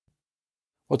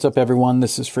What's up, everyone?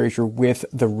 This is Fraser with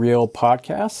The Real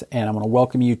Podcast, and I'm going to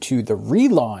welcome you to the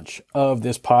relaunch of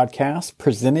this podcast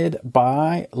presented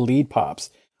by Lead Pops.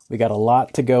 We got a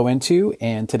lot to go into,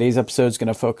 and today's episode is going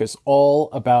to focus all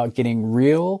about getting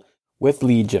real with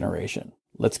lead generation.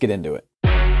 Let's get into it.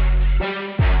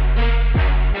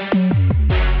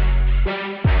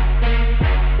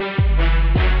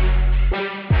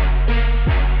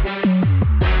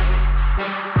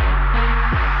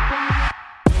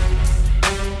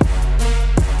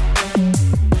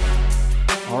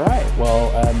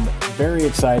 Very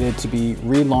excited to be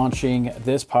relaunching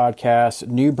this podcast,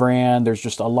 new brand. There's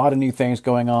just a lot of new things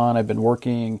going on. I've been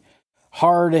working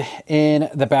hard in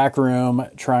the back room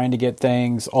trying to get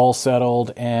things all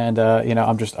settled, and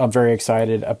I'm very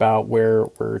excited about where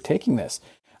we're taking this.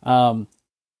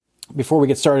 Before we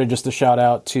get started, just a shout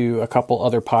out to a couple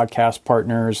other podcast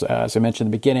partners. As I mentioned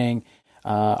in the beginning,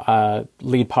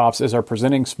 Lead Pops is our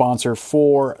presenting sponsor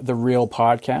for The Real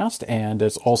Podcast, and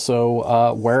it's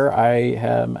also where I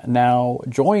have now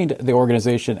joined the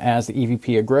organization as the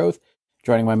EVP of Growth,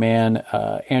 joining my man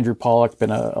Andrew Pollock,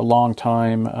 been a long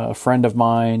time friend of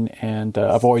mine, and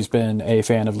I've always been a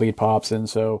fan of Lead Pops, and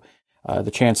so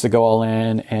the chance to go all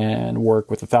in and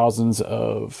work with the thousands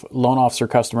of loan officer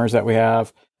customers that we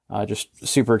have, just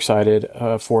super excited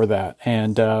for that.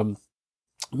 And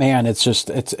man,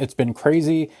 it's been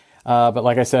crazy. But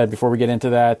like I said, before we get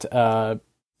into that,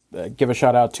 give a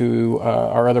shout out to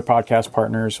our other podcast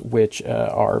partners, which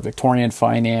are Victorian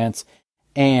Finance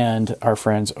and our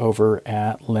friends over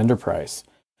at Lenderprice.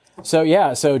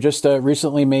 So just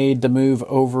recently made the move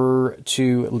over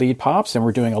to Lead Pops, and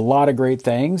we're doing a lot of great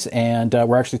things. And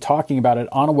we're actually talking about it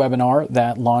on a webinar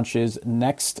that launches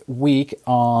next week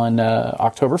on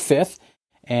October 5th.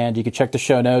 And you can check the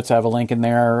show notes. I have a link in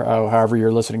there. However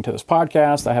you're listening to this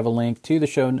podcast, I have a link to the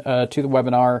show, to the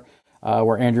webinar,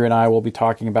 where Andrew and I will be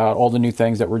talking about all the new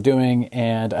things that we're doing.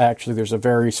 And actually, there's a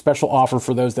very special offer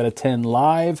for those that attend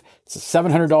live. It's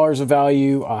 $700 of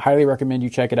value. I highly recommend you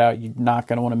check it out. You're not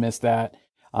going to want to miss that.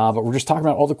 But we're just talking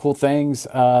about all the cool things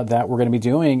that we're going to be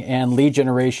doing, and lead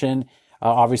generation.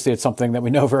 Obviously, it's something that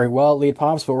we know very well at Lead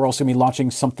Pops, but we're also going to be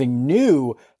launching something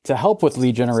new to help with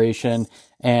lead generation,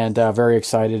 and very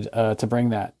excited to bring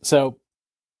that. So,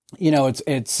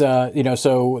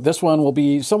 so this one will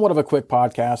be somewhat of a quick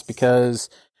podcast because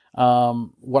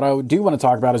what I do want to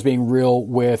talk about is being real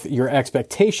with your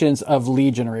expectations of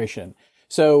lead generation.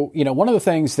 So, one of the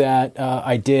things that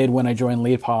I did when I joined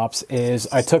Lead Pops is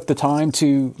I took the time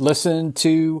to listen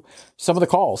to some of the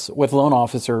calls with loan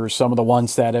officers, some of the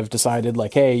ones that have decided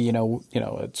like, hey,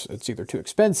 it's either too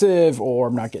expensive, or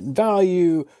I'm not getting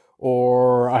value,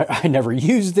 or I never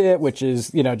used it, which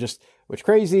is, which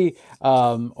crazy.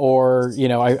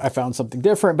 I found something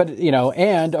different, but,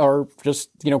 or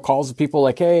just, calls of people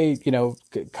like, hey,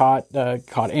 caught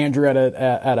Andrew at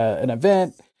an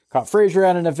event, caught Fraser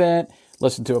at an event,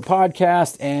 listen to a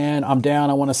podcast, and I'm down.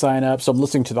 I want to sign up. So I'm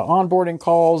listening to the onboarding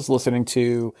calls, listening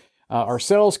to our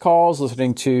sales calls,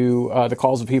 listening to the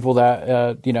calls of people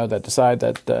that, that decide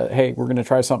that, hey, we're going to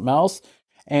try something else.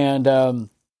 And,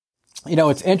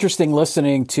 it's interesting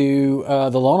listening to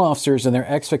the loan officers and their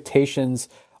expectations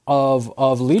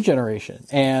of lead generation.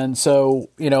 And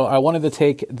so, I wanted to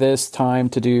take this time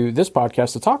to do this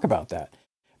podcast to talk about that.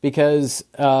 Because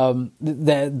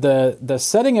the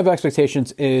setting of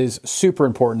expectations is super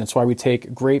important. That's why we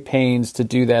take great pains to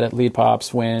do that at Lead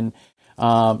Pops when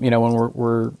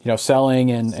we're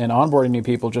selling and onboarding new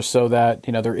people, just so that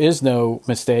there is no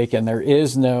mistake and there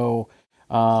is no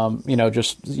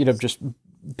just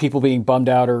people being bummed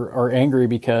out or angry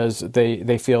because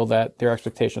they feel that their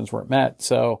expectations weren't met.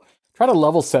 So try to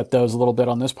level set those a little bit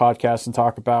on this podcast and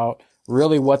talk about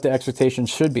really what the expectations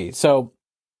should be. So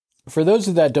for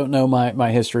those that don't know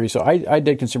my history, so I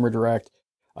did consumer direct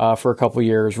for a couple of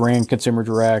years, ran consumer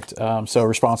direct, so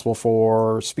responsible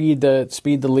for speed the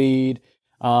lead,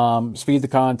 speed the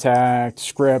contact,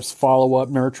 scripts, follow up,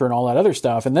 nurture, and all that other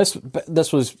stuff. And this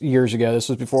was years ago. This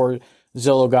was before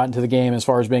Zillow got into the game as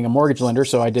far as being a mortgage lender.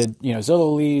 So I did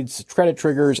Zillow leads, credit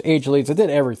triggers, age leads. I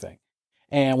did everything.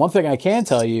 And one thing I can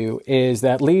tell you is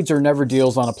that leads are never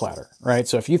deals on a platter, right?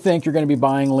 So if you think you're going to be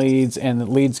buying leads, and the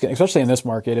leads, especially in this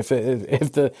market, if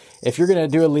you're going to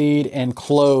do a lead and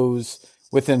close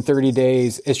within 30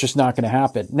 days, it's just not going to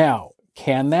happen. Now,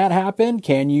 can that happen?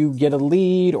 Can you get a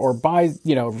lead or buy,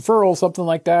 referral, something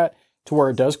like that to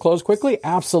where it does close quickly?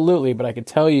 Absolutely. But I can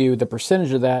tell you the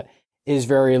percentage of that is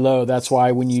very low. That's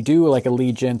why when you do like a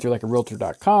lead gen through like a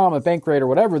realtor.com, a Bankrate or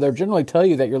whatever, they'll generally tell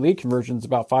you that your lead conversion is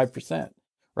about 5%.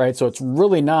 Right. So it's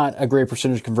really not a great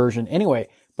percentage conversion anyway.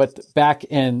 But back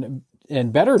in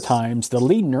better times, the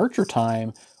lead nurture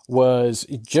time was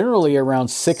generally around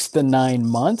 6 to 9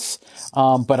 months.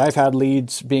 But I've had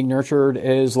leads being nurtured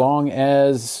as long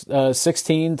as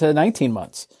 16 to 19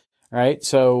 months, right?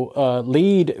 So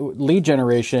lead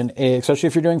generation, especially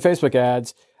if you're doing Facebook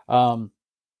ads,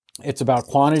 it's about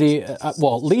quantity.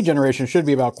 Lead generation should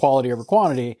be about quality over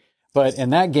quantity. But in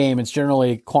that game, it's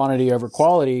generally quantity over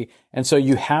quality. And so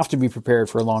you have to be prepared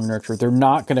for a long nurture. They're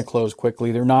not going to close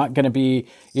quickly. They're not going to be,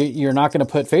 you're not going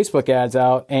to put Facebook ads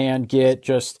out and get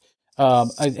just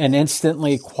an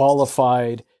instantly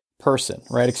qualified person,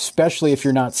 right? Especially if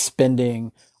you're not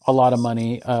spending a lot of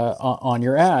money on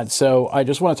your ads. So I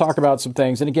just want to talk about some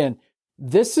things. And again,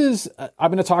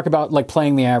 I'm going to talk about like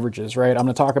playing the averages, right? I'm going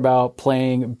to talk about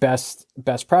playing best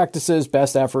practices,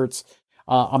 best efforts.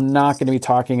 I'm not going to be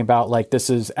talking about like this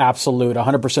is absolute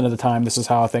 100% of the time. This is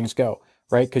how things go,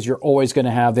 right? Because you're always going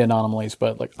to have the anomalies.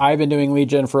 But like I've been doing lead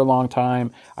gen for a long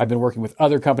time. I've been working with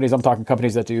other companies. I'm talking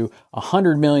companies that do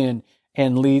 100 million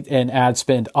in lead and ad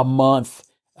spend a month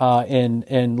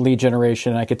in lead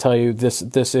generation. And I could tell you this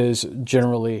is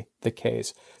generally the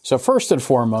case. So first and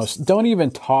foremost, don't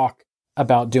even talk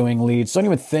about doing leads. Don't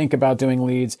even think about doing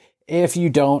leads if you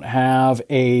don't have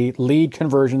a lead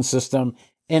conversion system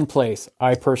in place.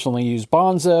 I personally use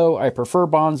Bonzo. I prefer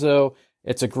Bonzo.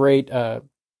 It's a great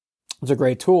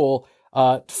tool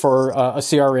for a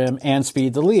CRM and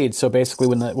speed the lead. So basically,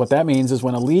 what that means is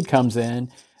when a lead comes in,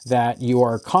 that you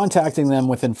are contacting them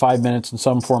within 5 minutes in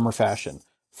some form or fashion.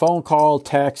 Phone call,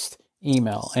 text,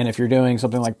 email. And if you're doing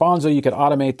something like Bonzo, you could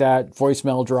automate that,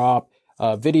 voicemail drop,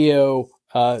 video,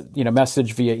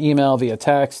 message via email, via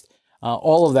text.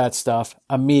 All of that stuff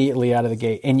immediately out of the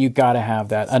gate. And you got to have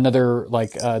that. Another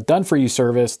done for you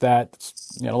service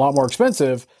that's a lot more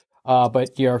expensive,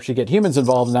 but you actually get humans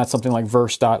involved, and that's something like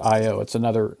Verse.io. It's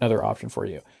another option for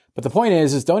you. But the point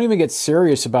is don't even get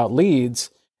serious about leads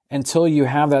until you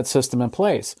have that system in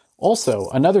place. Also,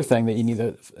 another thing that you need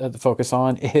to focus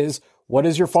on is what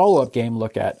does your follow-up game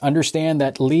look at? Understand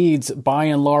that leads, by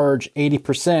and large,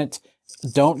 80%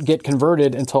 don't get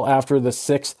converted until after the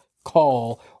 6th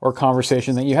call or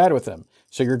conversation that you had with them.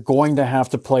 So you're going to have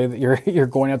to play you're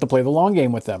going to have to play the long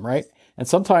game with them, right? And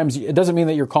sometimes it doesn't mean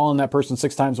that you're calling that person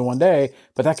 6 times in one day,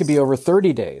 but that could be over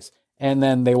 30 days. And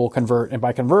then they will convert. And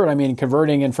by convert, I mean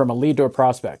converting in from a lead to a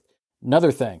prospect.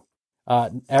 Another thing,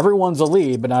 everyone's a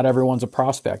lead, but not everyone's a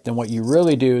prospect. And what you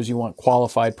really do is you want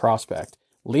qualified prospect.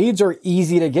 Leads are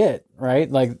easy to get,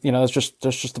 right? That's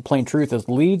just the plain truth is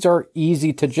leads are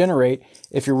easy to generate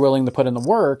if you're willing to put in the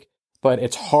work, but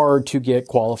it's hard to get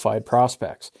qualified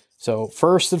prospects. So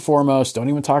first and foremost, don't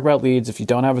even talk about leads if you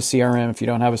don't have a CRM, if you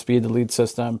don't have a speed to lead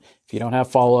system, if you don't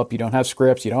have follow-up, you don't have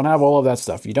scripts, you don't have all of that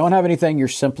stuff. You don't have anything, you're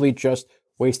simply just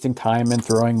wasting time and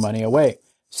throwing money away.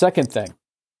 Second thing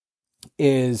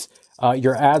is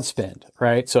your ad spend,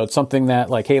 right? So it's something that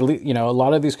a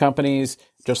lot of these companies,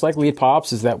 just like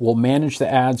LeadPops, is that will manage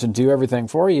the ads and do everything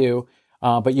for you.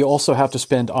 But you also have to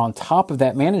spend on top of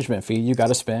that management fee. You got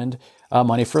to spend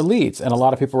money for leads. And a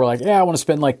lot of people were like, yeah, I want to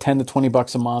spend like 10 to 20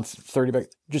 bucks a month, 30 bucks.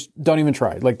 Just don't even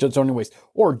try. Just don't even waste.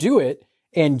 Or do it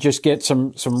and just get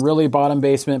some really bottom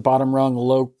basement, bottom rung,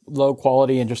 low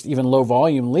quality and just even low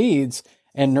volume leads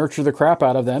and nurture the crap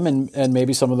out of them. And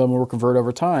maybe some of them will convert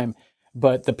over time.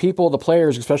 But the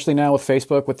players, especially now with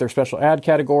Facebook, with their special ad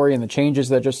category and the changes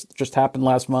that just happened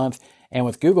last month, and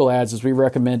with Google Ads, is we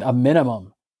recommend a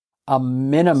minimum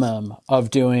of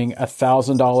doing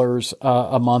 $1,000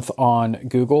 a month on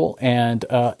Google and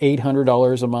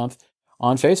 $800 a month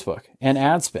on Facebook and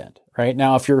ad spend. Right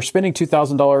now, if you're spending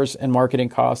 $2,000 in marketing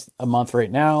costs a month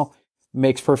right now,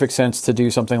 makes perfect sense to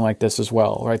do something like this as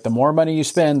well. Right, the more money you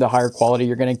spend, the higher quality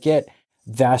you're going to get.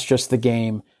 That's just the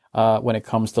game. When it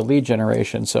comes to lead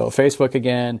generation. So Facebook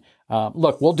again,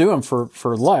 look, we'll do them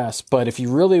for less, but if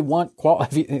you really want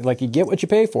quality, you get what you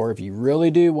pay for. If you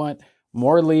really do want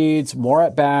more leads, more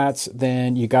at bats,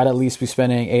 then you got to at least be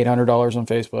spending $800 on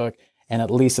Facebook and at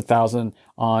least $1,000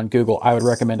 on Google. I would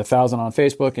recommend $1,000 on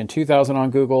Facebook and $2,000 on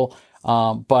Google.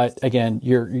 But again,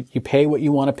 you pay what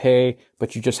you want to pay,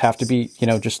 but you just have to be,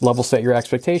 just level set your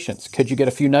expectations. Could you get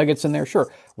a few nuggets in there? Sure.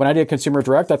 When I did Consumer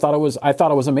Direct, I thought it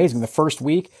was amazing. The first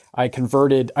week I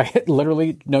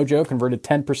literally, no joke, converted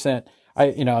 10%.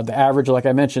 The average, like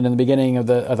I mentioned in the beginning of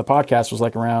the podcast, was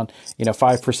like around,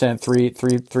 5%, 3 to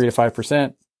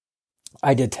 5%.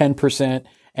 I did 10%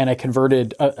 and I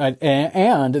converted,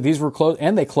 and these were closed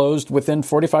and they closed within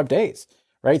 45 days.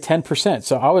 Right? 10%.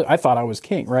 So I thought I was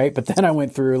king, right? But then I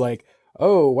went through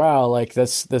oh, wow,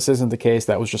 this isn't the case.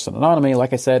 That was just an anomaly.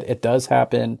 Like I said, it does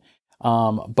happen.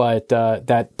 But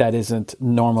that isn't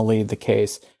normally the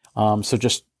case. So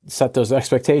just set those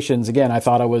expectations. Again, I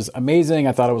thought I was amazing.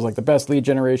 I thought it was the best lead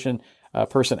generation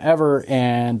person ever.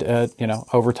 And,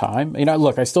 over time,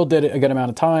 look, I still did a good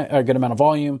amount of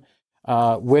volume,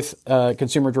 with,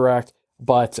 Consumer Direct,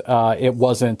 but, it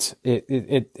wasn't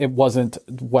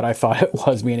what I thought it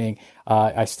was, meaning,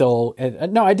 I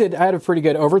had a pretty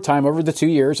good over time. Over the 2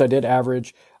 years, I did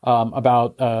average,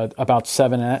 about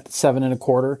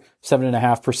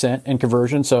 7.25% in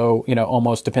conversion. So,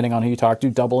 almost, depending on who you talk to,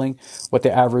 doubling what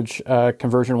the average,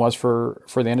 conversion was for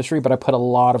the industry. But I put a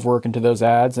lot of work into those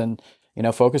ads and,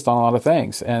 focused on a lot of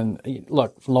things. And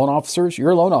look, loan officers,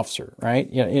 you're a loan officer, right?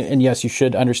 And yes, you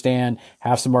should understand,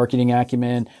 have some marketing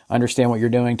acumen, understand what you're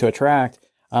doing to attract.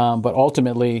 But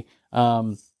ultimately,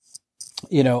 you're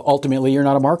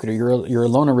not a marketer. You're a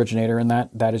loan originator, and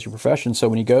that is your profession. So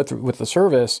when you go through with the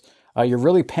service, you're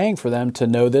really paying for them to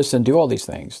know this and do all these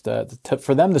things,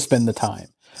 for them to spend the time,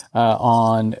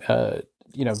 on,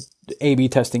 A/B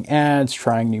testing ads,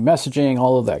 trying new messaging,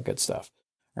 all of that good stuff.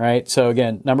 All right. So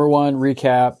again, number one,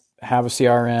 recap, have a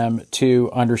CRM.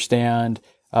 2, understand,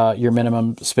 your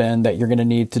minimum spend that you're going to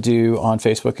need to do on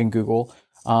Facebook and Google,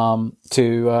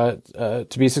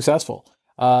 to be successful.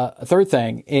 A third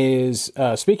thing is,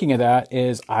 speaking of that,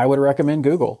 is I would recommend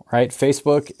Google, right?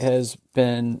 Facebook has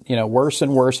been, worse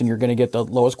and worse, and you're going to get the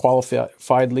lowest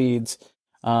qualified leads,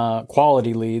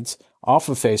 quality leads off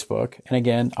of Facebook. And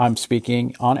again, I'm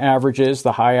speaking on averages,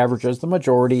 the high averages, the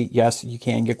majority. Yes, you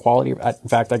can get quality. In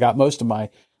fact, I got most of my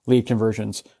lead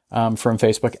conversions, from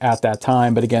Facebook at that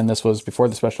time. But again, this was before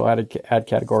the special ad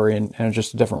category and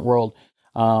just a different world.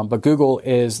 But Google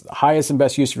is the highest and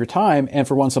best use of your time. And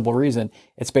for one simple reason,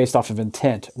 it's based off of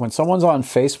intent. When someone's on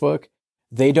Facebook,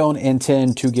 they don't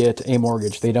intend to get a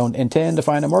mortgage. They don't intend to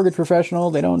find a mortgage professional.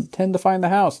 They don't intend to find the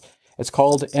house. It's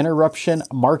called interruption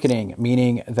marketing,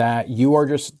 meaning that you are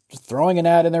just throwing an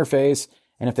ad in their face.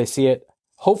 And if they see it,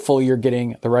 hopefully you're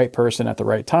getting the right person at the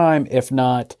right time. If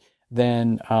not,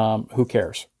 then, who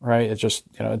cares, right? It just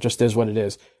is what it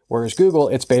is. Whereas Google,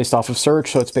 it's based off of search.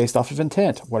 So it's based off of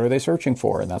intent. What are they searching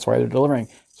for? And that's why they're delivering.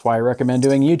 That's why I recommend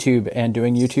doing YouTube and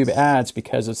doing YouTube ads,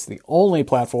 because it's the only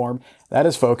platform that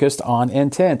is focused on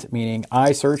intent, meaning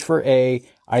I search for A,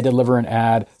 I deliver an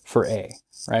ad for A,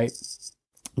 right?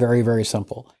 Very, very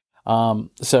simple.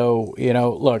 So,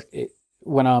 look,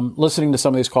 when I'm listening to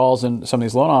some of these calls and some of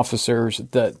these loan officers,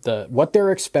 what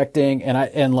they're expecting,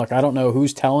 and look, I don't know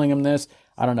who's telling them this.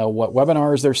 I don't know what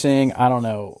webinars they're seeing. I don't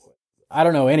know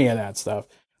any of that stuff,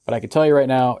 but I can tell you right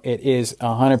now, it is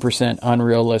 100%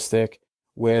 unrealistic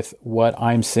with what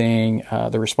I'm seeing,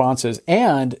 the responses.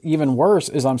 And even worse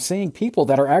is I'm seeing people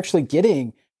that are actually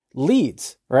getting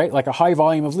leads, right? Like a high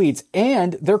volume of leads,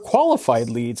 and they're qualified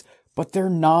leads, but they're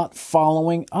not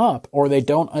following up, or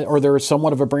they're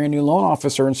somewhat of a brand new loan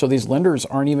officer. And so these lenders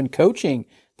aren't even coaching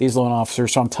these loan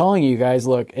officers. So I'm telling you guys,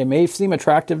 look, it may seem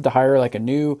attractive to hire like a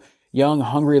new, young,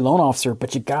 hungry loan officer,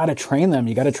 but you got to train them.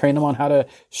 You got to train them on how to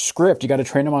script. You got to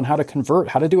train them on how to convert,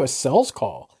 how to do a sales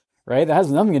call, right? That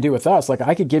has nothing to do with us. Like,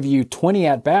 I could give you 20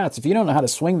 at bats. If you don't know how to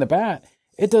swing the bat,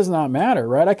 it does not matter,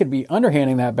 right? I could be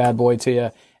underhanding that bad boy to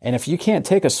you. And if you can't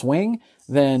take a swing,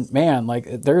 then man,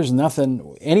 like, there's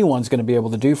nothing anyone's going to be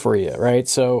able to do for you, right?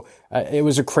 So it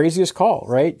was the craziest call,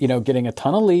 right? Getting a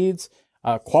ton of leads,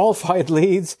 qualified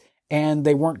leads, and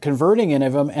they weren't converting any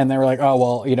of them. And they were like, oh,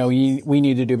 well, we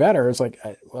need to do better. It's like,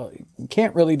 well, you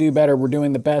can't really do better. We're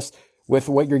doing the best with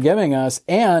what you're giving us,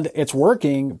 and it's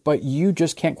working, but you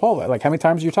just can't qualify. Like, how many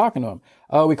times are you talking to them?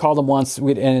 Oh, we called them once.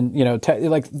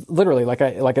 Literally, like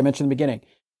I mentioned in the beginning,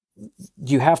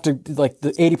 you have to, like,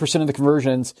 the 80% of the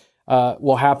conversions,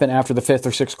 will happen after the 5th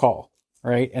or 6th call,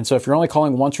 right? And so if you're only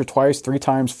calling once or twice, 3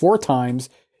 times, 4 times,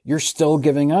 you're still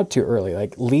giving up too early.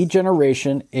 Like, lead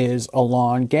generation is a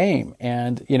long game.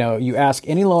 And, you ask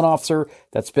any loan officer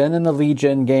that's been in the lead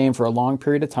gen game for a long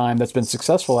period of time, that's been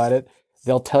successful at it,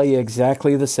 they'll tell you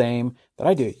exactly the same that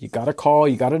I do. You got to call,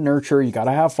 you got to nurture, you got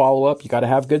to have follow-up, you got to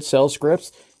have good sales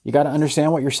scripts, you got to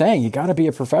understand what you're saying, you got to be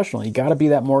a professional, you got to be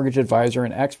that mortgage advisor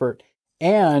and expert.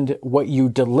 And what you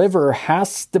deliver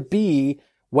has to be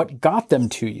what got them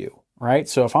to you, right?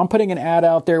 So if I'm putting an ad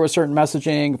out there with certain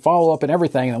messaging, follow-up and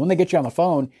everything, and when they get you on the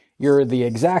phone, you're the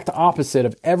exact opposite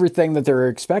of everything that they're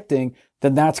expecting,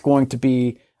 then that's going to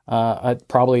be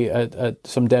probably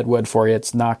some dead wood for you.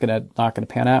 It's not gonna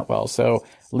pan out well. So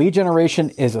lead generation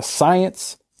is a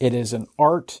science. It is an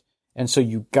art. And so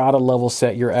you got to level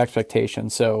set your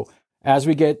expectations. So as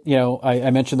we get,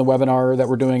 I mentioned the webinar that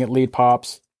we're doing at Lead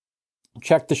Pops.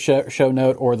 Check the show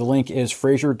note, or the link is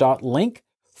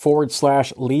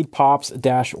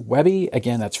fraser.link/leadpops-webby.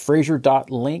 Again, that's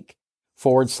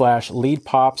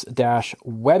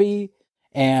fraser.link/leadpops-webby.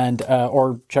 and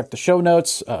or check the show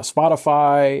notes,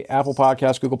 Spotify, Apple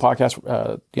Podcasts, Google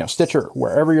Podcasts, Stitcher,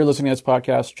 wherever you're listening to this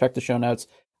podcast. Check the show notes.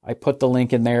 I put the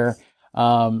link in there,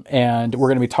 and we're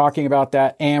going to be talking about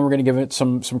that, and we're going to give it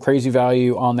some crazy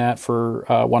value on that for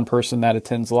one person that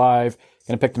attends live.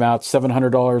 Going to pick them out,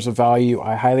 $700 of value.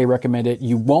 I highly recommend it.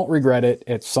 You won't regret it.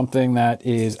 It's something that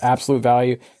is absolute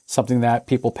value, something that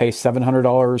people pay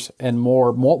 $700 and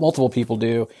more. Multiple people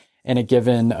do in a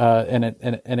given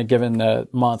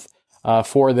month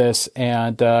for this,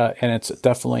 and it's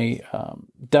definitely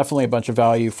a bunch of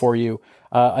value for you.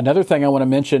 Another thing I want to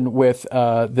mention with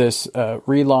this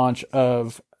relaunch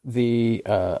of the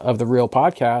Real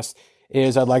Podcast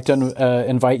is I'd like to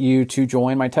invite you to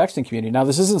join my texting community. Now,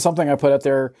 this isn't something I put out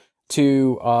there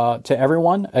to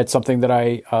everyone. It's something that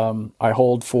I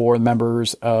hold for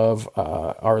members of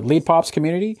our Lead Pops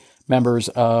community, members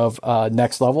of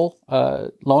Next Level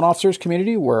Loan Officers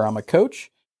community, where I'm a coach,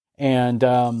 and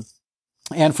for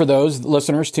those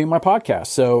listeners to my podcast.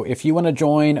 So if you want to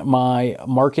join my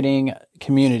marketing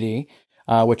community,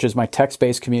 which is my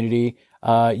text-based community,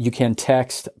 you can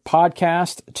text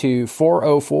podcast to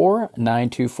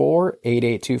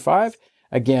 404-924-8825.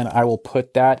 Again, I will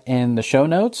put that in the show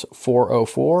notes,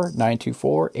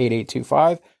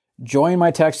 404-924-8825. Join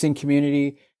my texting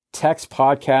community, text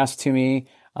podcast to me.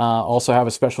 Also have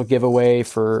a special giveaway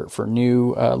for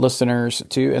new listeners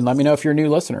too. And let me know if you're a new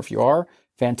listener. If you are,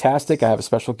 fantastic. I have a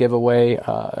special giveaway.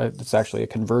 It's actually a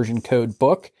conversion code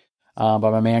book by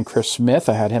my man, Chris Smith.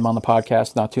 I had him on the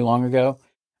podcast not too long ago.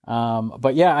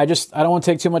 But yeah, I don't want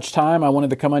to take too much time. I wanted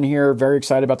to come on here, very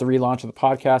excited about the relaunch of the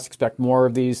podcast. Expect more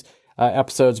of these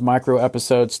episodes, micro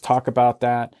episodes, talk about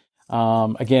that.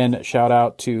 Again, shout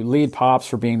out to Lead Pops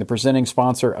for being the presenting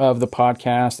sponsor of the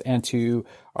podcast, and to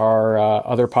our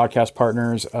other podcast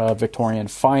partners, Victorian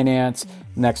Finance,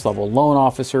 Next Level Loan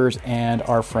Officers, and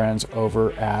our friends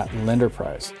over at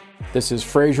Lenderprice. This is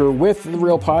Frazier with the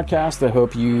Real Podcast. I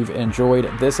hope you've enjoyed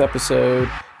this episode.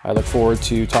 I look forward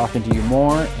to talking to you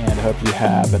more, and I hope you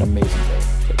have an amazing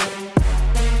day.